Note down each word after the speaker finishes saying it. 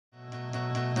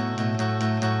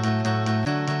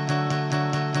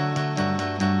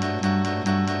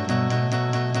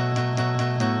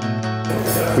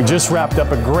We just wrapped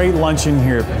up a great luncheon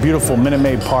here at beautiful Minute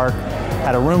Maid Park.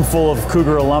 Had a room full of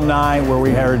Cougar alumni where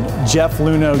we heard Jeff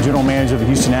Luhnow, general manager of the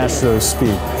Houston Astros,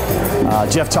 speak.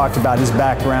 Jeff talked about his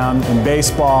background in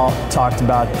baseball, talked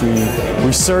about the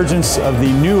resurgence of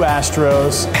the new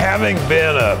Astros. Having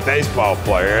been a baseball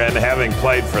player and having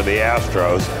played for the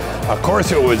Astros, of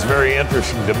course it was very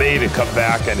interesting to me to come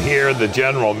back and hear the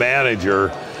general manager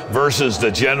versus the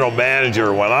general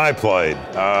manager when I played.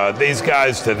 These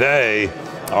guys today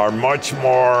are much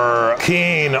more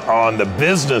keen on the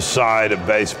business side of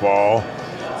baseball.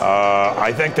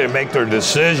 I think they make their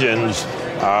decisions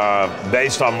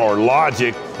based on more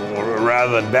logic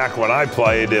rather than back when I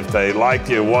played. If they liked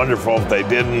you, wonderful. If they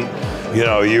didn't, you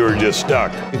know, you were just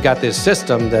stuck. We've got this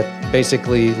system that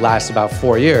basically lasts about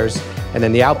 4 years, and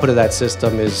then the output of that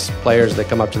system is players that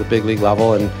come up to the big league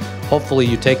level, and hopefully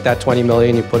you take that $20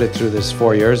 million, you put it through this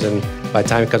 4 years, and by the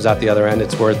time it comes out the other end,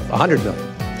 it's worth $100 million.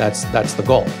 That's the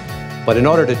goal. But in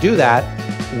order to do that,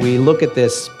 we look at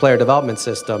this player development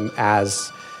system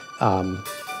as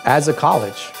a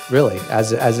college, really,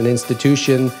 as an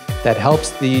institution that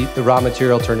helps the raw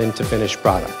material turn into finished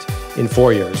product in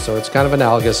 4 years. So it's kind of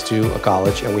analogous to a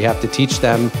college, and we have to teach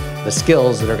them the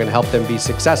skills that are going to help them be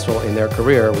successful in their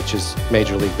career, which is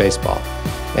Major League Baseball.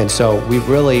 And so we've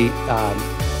really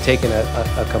taken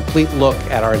a complete look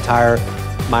at our entire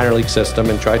minor league system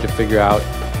and tried to figure out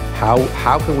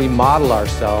how can we model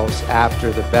ourselves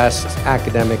after the best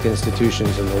academic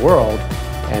institutions in the world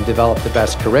and develop the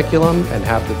best curriculum and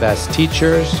have the best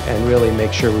teachers and really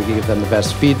make sure we give them the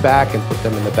best feedback and put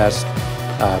them in the best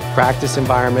practice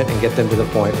environment and get them to the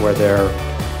point where they're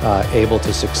able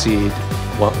to succeed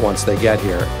once they get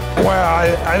here.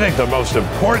 Well, I think the most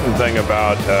important thing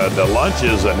about the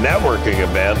lunches and networking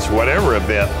events, whatever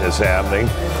event is happening,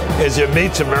 is you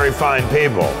meet some very fine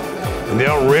people. And they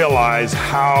don't realize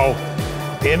how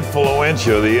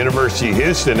influential the University of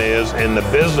Houston is in the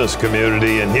business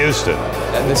community in Houston.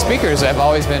 The speakers have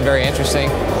always been very interesting,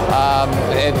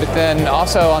 but then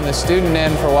also on the student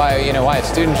end, for why a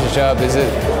student should show up, is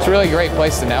it's a really great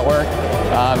place to network.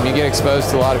 You get exposed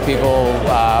to a lot of people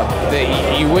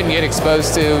that you wouldn't get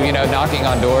exposed to, knocking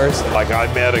on doors. Like I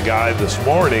met a guy this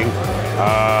morning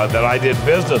that I did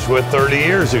business with 30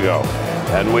 years ago.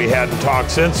 And we hadn't talked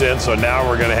since then, so now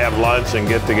we're going to have lunch and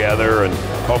get together and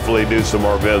hopefully do some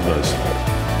more business.